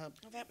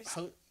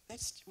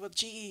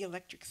 GE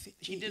Electric Theater.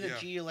 He did a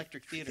GE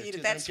Electric Theater.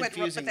 Too, That's what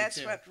Reagan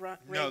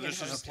No,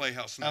 this is a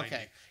Playhouse 90.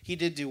 Okay, he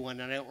did do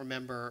one, and I don't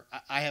remember.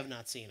 I have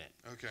not seen it.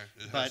 Okay,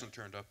 it hasn't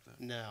turned up then.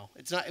 No,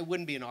 it's not. It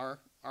wouldn't be an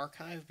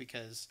archive,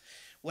 because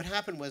what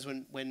happened was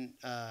when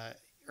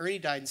Ernie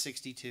died in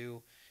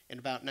 '62, in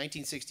about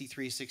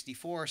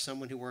 1963-64,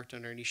 someone who worked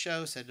on Ernie's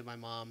show said to my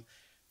mom,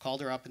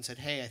 called her up and said,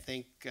 "Hey, I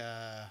think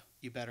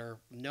you better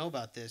know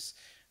about this.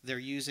 They're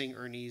using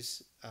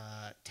Ernie's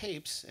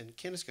tapes and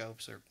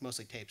kinescopes, or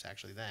mostly tapes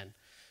actually then,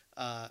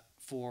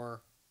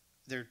 for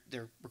they're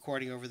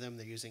recording over them.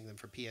 They're using them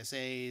for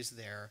PSAs.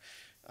 They're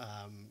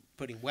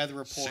putting weather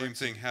reports." Same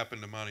thing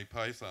happened to Monty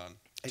Python.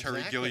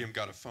 Exactly. Terry Gilliam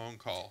got a phone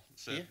call,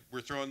 said, Yeah.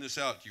 "We're throwing this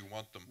out. Do you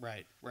want them?"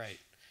 Right.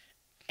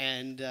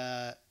 And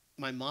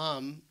my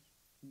mom,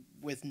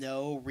 with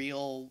no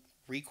real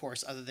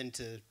recourse other than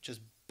to just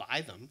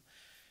buy them,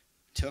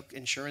 took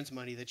insurance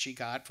money that she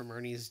got from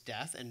Ernie's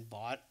death and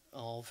bought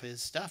all of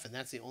his stuff. And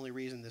that's the only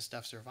reason this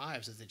stuff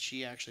survives, is that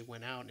she actually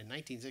went out in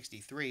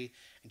 1963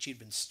 and she'd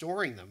been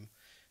storing them,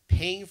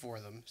 paying for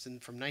them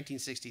from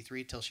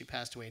 1963 till she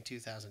passed away in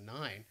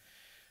 2009.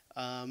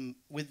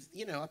 With,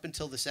 up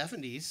until the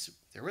 70s,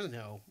 there was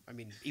no,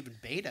 even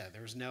beta,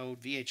 there was no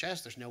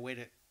VHS, there's no way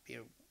to,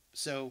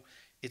 so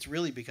it's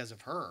really because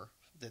of her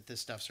that this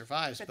stuff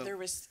survives. But there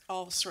was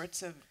all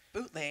sorts of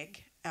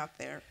bootleg out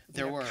there.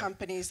 There were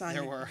companies on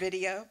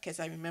video, because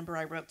I remember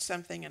I wrote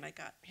something and I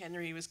got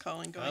Henry was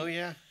calling, going, "Oh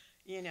yeah,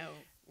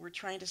 we're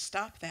trying to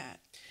stop that."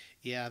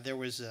 Yeah, there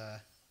was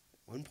at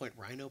one point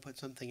Rhino put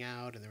something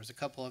out, and there was a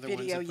couple other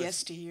Video ones.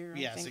 Yesteryear,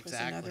 Yes, I think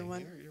exactly. was another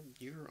one.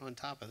 You're on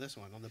top of this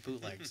one on the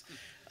bootlegs.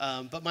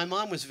 But my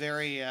mom was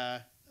very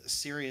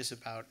serious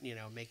about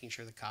making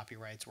sure the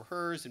copyrights were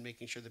hers and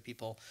making sure that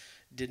people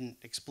didn't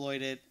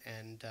exploit it,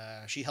 and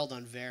she held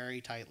on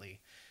very tightly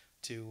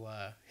to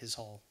his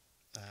whole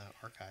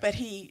archive. But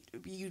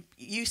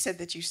you said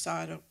that you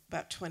saw it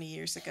about 20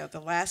 years ago. The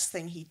last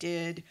thing he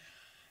did,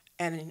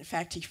 and in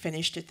fact he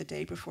finished it the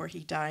day before he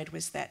died,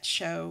 was that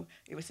show.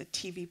 It was a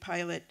TV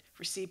pilot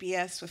for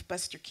CBS with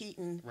Buster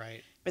Keaton.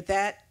 Right. But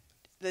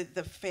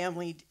the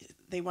family,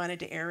 they wanted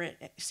to air it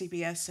at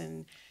CBS,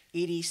 and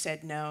Edie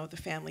said no. The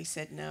family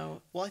said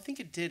no. Well, I think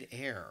it did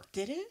air.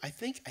 Did it? I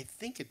think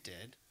it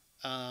did.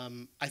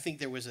 I think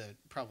there was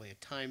probably a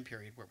time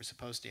period where it was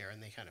supposed to air,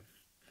 and they kind of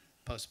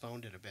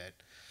postponed it a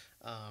bit.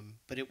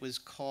 But it was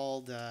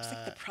called. It's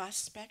like The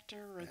Prospector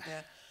or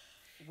The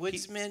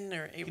Woodsman,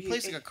 he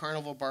plays like a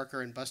carnival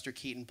barker, and Buster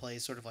Keaton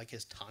plays sort of like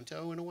his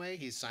Tonto in a way.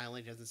 He's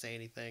silent, he doesn't say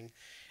anything,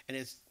 and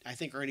I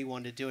think Ernie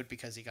wanted to do it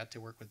because he got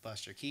to work with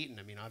Buster Keaton.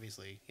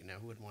 Obviously,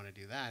 who wouldn't want to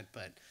do that?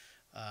 But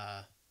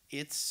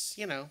it's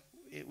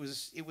it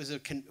was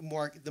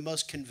the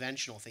most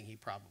conventional thing he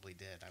probably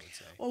did, I would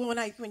say. Well,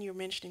 when you're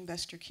mentioning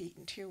Buster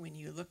Keaton too,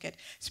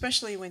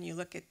 especially when you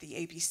look at the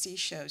ABC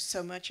shows,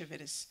 so much of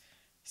it is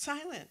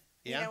silent.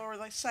 Yeah. Or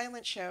like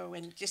silent show,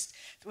 and just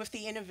with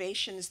the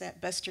innovations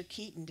that Buster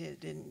Keaton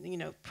did, and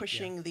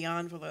pushing the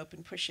envelope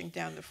and pushing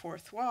down the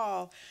fourth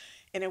wall,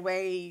 in a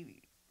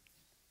way,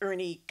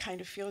 Ernie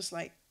kind of feels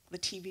like the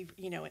TV.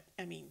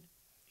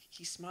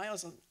 he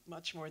smiles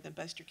much more than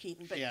Buster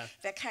Keaton, but Yeah.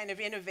 that kind of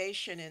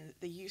innovation in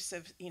the use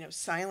of,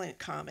 silent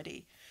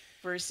comedy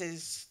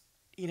versus,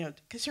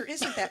 because there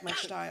isn't that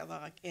much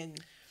dialogue in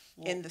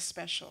the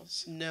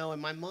specials. No,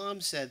 and my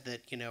mom said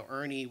that,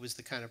 Ernie was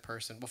the kind of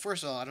person. Well,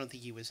 first of all, I don't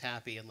think he was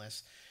happy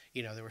unless,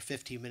 there were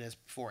 15 minutes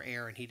before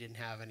air and he didn't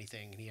have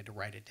anything and he had to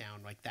write it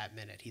down like that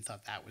minute. He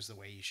thought that was the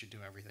way you should do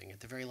everything. At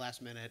the very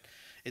last minute,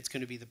 it's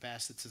going to be the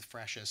best, it's the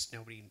freshest,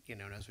 nobody,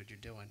 knows what you're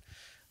doing.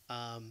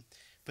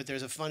 But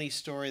there's a funny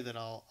story that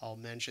I'll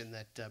mention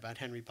that about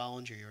Henry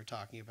Bollinger you were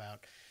talking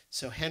about.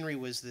 So Henry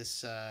was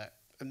this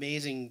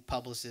amazing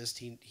publicist.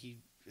 He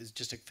is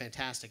just a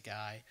fantastic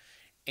guy.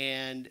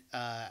 And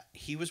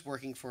he was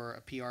working for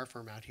a PR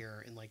firm out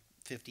here in like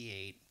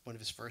 58, one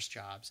of his first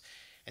jobs.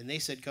 And they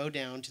said, go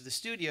down to the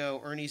studio.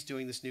 Ernie's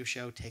doing this new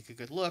show. Take a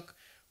good look.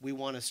 We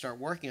want to start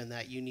working on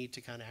that. You need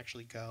to kind of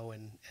actually go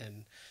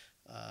and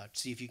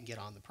see if you can get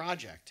on the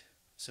project.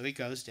 So he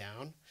goes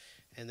down,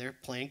 and they're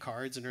playing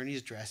cards in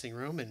Ernie's dressing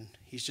room, and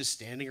he's just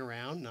standing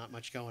around, not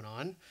much going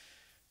on.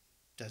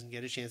 Doesn't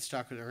get a chance to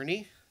talk with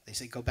Ernie. They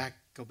say, go back.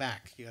 You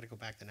got to go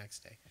back the next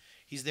day.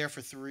 He's there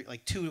for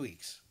 2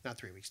 weeks, not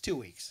 3 weeks, 2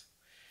 weeks.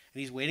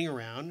 And he's waiting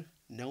around.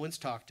 No one's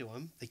talked to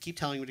him. They keep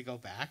telling him to go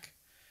back.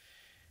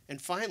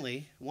 And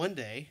finally, one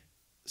day,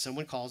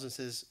 someone calls and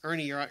says,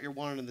 Ernie, you're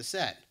wanted on the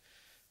set.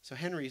 So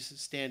Henry's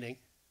standing,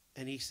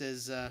 and he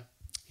says,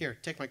 here,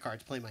 take my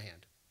cards, play my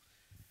hand.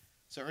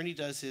 So Ernie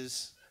does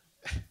his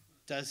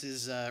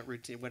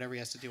routine, whatever he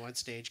has to do on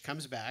stage,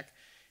 comes back,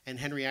 and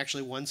Henry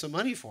actually won some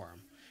money for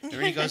him. And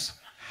Ernie goes,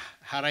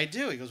 how'd I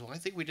do? He goes, well, I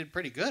think we did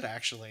pretty good,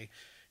 actually.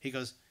 He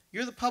goes,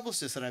 you're the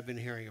publicist that I've been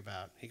hearing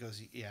about. He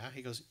goes, yeah.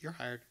 He goes, you're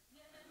hired.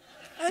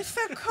 That's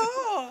so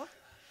cool.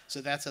 So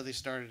that's how they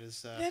started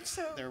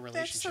their relationship.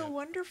 That's so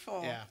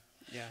wonderful.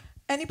 Yeah.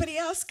 Anybody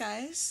else,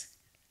 guys?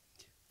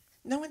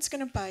 No one's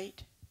going to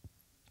bite.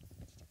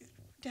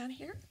 Down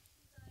here? He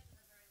died in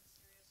a very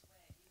mysterious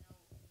way. Do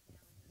you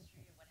know the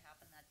history of what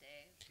happened that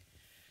day?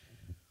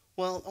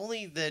 Well,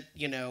 only that,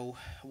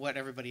 what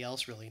everybody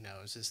else really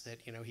knows is that,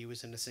 he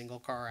was in a single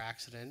car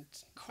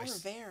accident.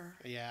 Corvair.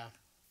 Yeah.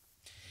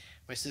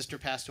 My sister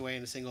passed away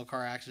in a single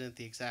car accident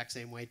the exact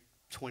same way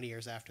 20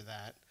 years after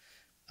that.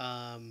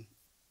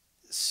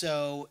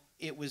 So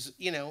it was,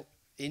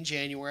 in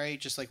January,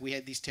 just like we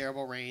had these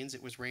terrible rains.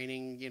 It was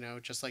raining,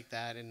 just like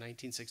that in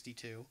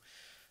 1962.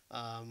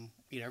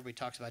 Everybody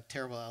talks about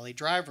terrible LA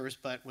drivers,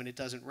 but when it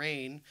doesn't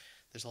rain,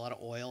 there's a lot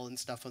of oil and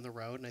stuff on the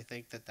road, and I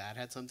think that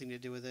had something to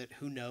do with it.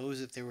 Who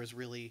knows if there was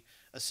really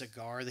a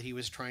cigar that he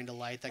was trying to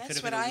light? That could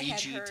have been a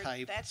Ouija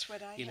type. That's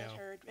what I had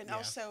heard. And yeah.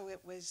 Also,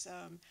 it was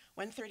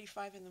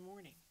 1:35 in the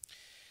morning.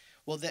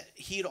 Well,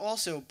 he'd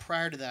also,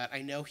 prior to that,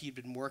 I know he'd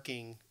been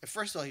working.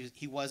 First of all,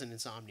 he was an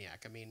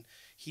insomniac. I mean,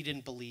 he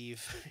didn't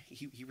believe.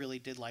 He really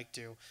did like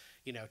to,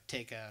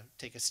 take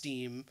a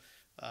steam,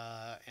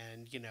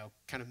 and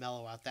kind of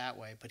mellow out that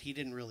way. But he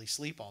didn't really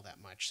sleep all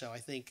that much. So I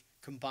think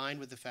combined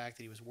with the fact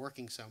that he was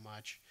working so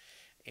much,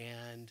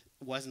 and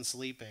wasn't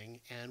sleeping,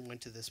 and went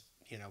to this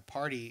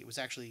party. It was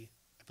actually,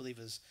 I believe,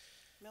 it was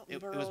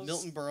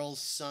Milton Berle's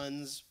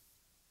son's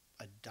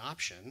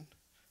adoption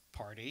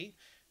party.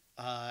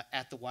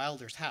 At the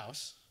Wilder's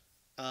house,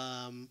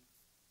 and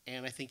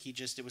I think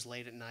it was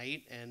late at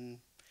night, and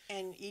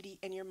Edie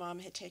and your mom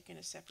had taken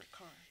a separate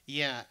car.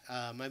 Yeah,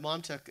 my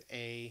mom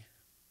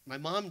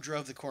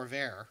drove the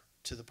Corvair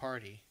to the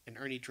party, and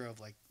Ernie drove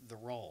like the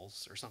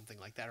Rolls or something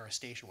like that, or a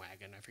station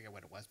wagon, I forget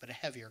what it was, but a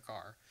heavier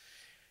car.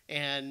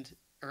 And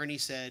Ernie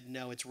said,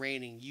 no, it's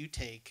raining, you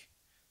take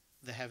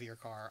the heavier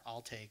car,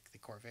 I'll take the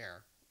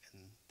Corvair,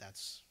 and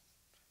that's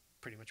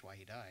pretty much why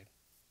he died.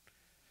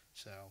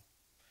 So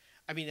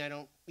I mean, I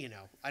don't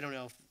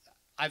know if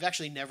I've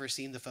actually never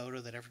seen the photo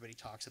that everybody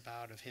talks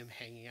about of him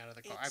hanging out of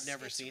the car. I've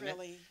never seen it.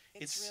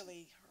 It's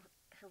really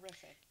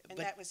horrific, and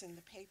but, that was in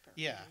the paper.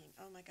 Yeah. I mean,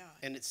 oh my God.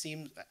 And it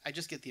seems, I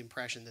just get the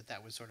impression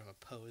that was sort of a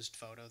posed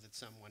photo that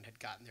someone had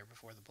gotten there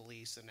before the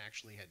police and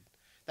actually had.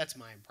 That's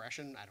my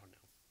impression. I don't know.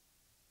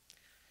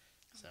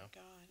 Oh my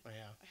God. Oh,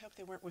 yeah. I hope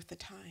they weren't with the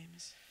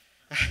Times.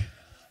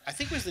 I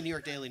think it was the New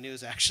York Daily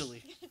News,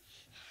 actually.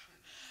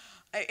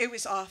 It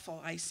was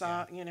awful. I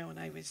saw, and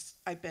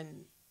I've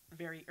been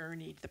very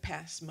Ernie the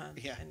past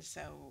month. Yeah. And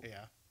so,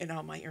 Yeah. in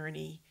all my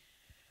Ernie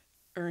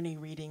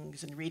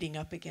readings and reading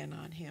up again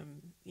on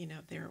him,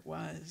 there it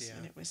was. Yeah.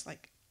 And it was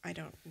like, I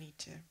don't need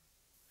to,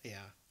 Yeah.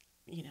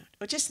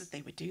 Well, just that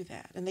they would do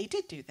that. And they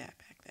did do that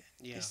back then.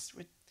 Yeah. Just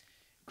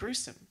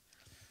gruesome.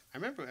 I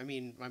remember,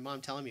 my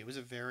mom telling me it was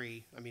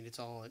it's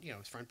all,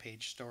 it's front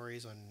page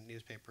stories on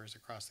newspapers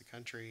across the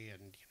country,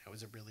 and, it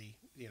was a really,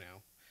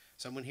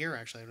 someone here,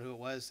 actually, I don't know who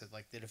it was, that,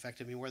 like, it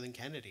affected me more than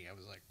Kennedy. I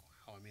was like,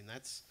 wow,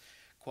 that's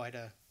quite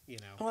a,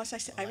 Well, as I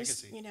said, I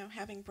was, legacy.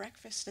 having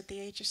breakfast at the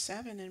age of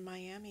 7 in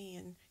Miami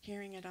and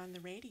hearing it on the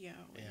radio.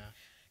 And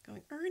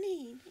going,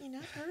 Ernie,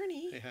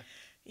 Ernie. Yeah.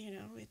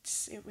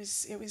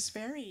 It was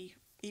very,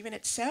 even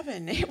at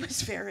 7, I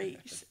was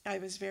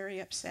very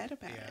upset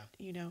about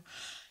it,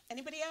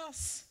 Anybody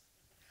else?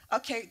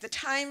 Okay,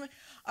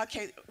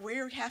 we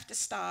have to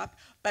stop,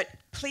 but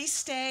please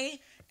stay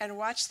and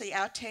watch the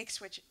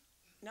outtakes, which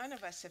none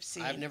of us have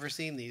seen. I've never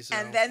seen these. So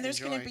and then there's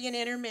going to enjoy. be an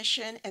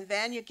intermission, and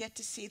then you get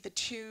to see the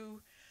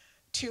two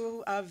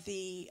of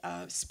the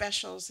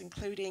specials,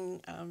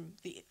 including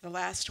the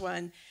last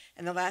one.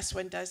 And the last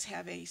one does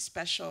have a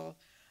special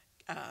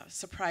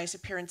surprise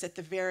appearance at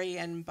the very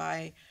end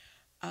by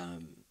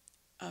one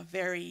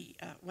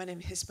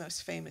of his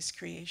most famous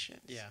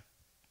creations. Yeah.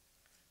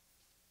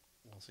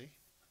 We'll see.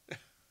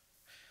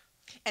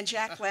 And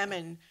Jack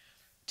Lemmon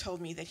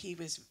told me that he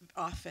was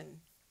often.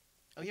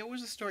 Oh yeah, what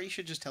was the story? You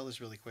should just tell us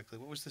really quickly.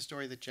 What was the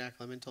story that Jack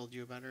Lemmon told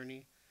you about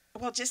Ernie?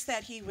 Well, just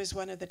that he was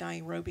one of the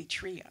Nairobi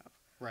Trio.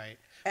 Right.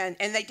 And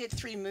they did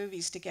 3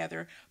 movies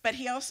together. But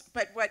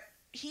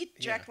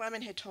Jack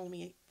Lemmon had told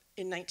me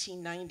in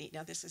 1990.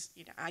 Now this is,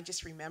 I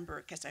just remember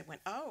it because I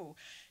went, oh,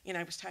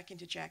 I was talking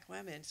to Jack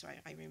Lemmon, so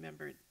I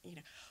remembered,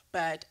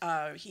 But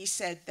he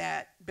said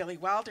that Billy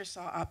Wilder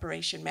saw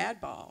Operation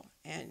Madball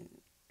and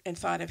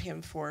thought of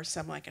him for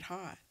Some Like It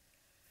Hot.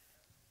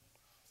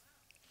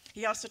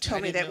 He also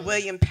told me that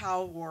William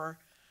Powell wore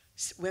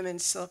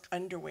women's silk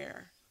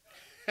underwear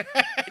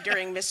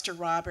during Mr.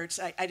 Roberts.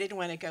 I didn't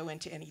want to go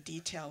into any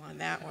detail on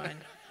that one.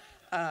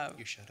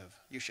 You should have.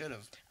 You should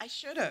have. I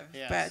should have,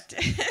 Yes.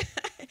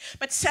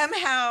 but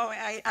somehow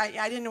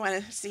I didn't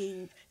want to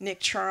see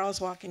Nick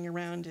Charles walking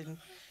around and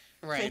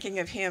thinking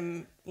of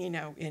him,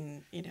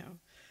 in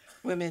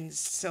women's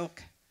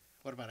silk.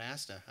 What about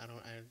Asta?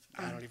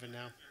 I don't even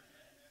know.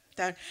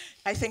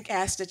 I think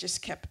Asta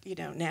just kept,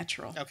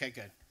 natural. Okay,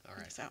 good. All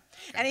right. So,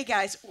 any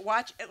guys,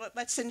 watch.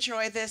 Let's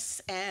enjoy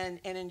this and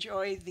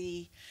enjoy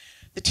the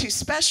 2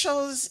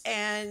 specials.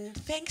 And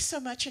thanks so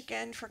much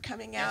again for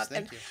coming out.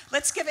 Thank and you.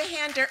 let's give a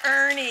hand to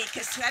Ernie,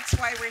 because that's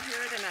why we're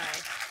here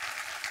tonight.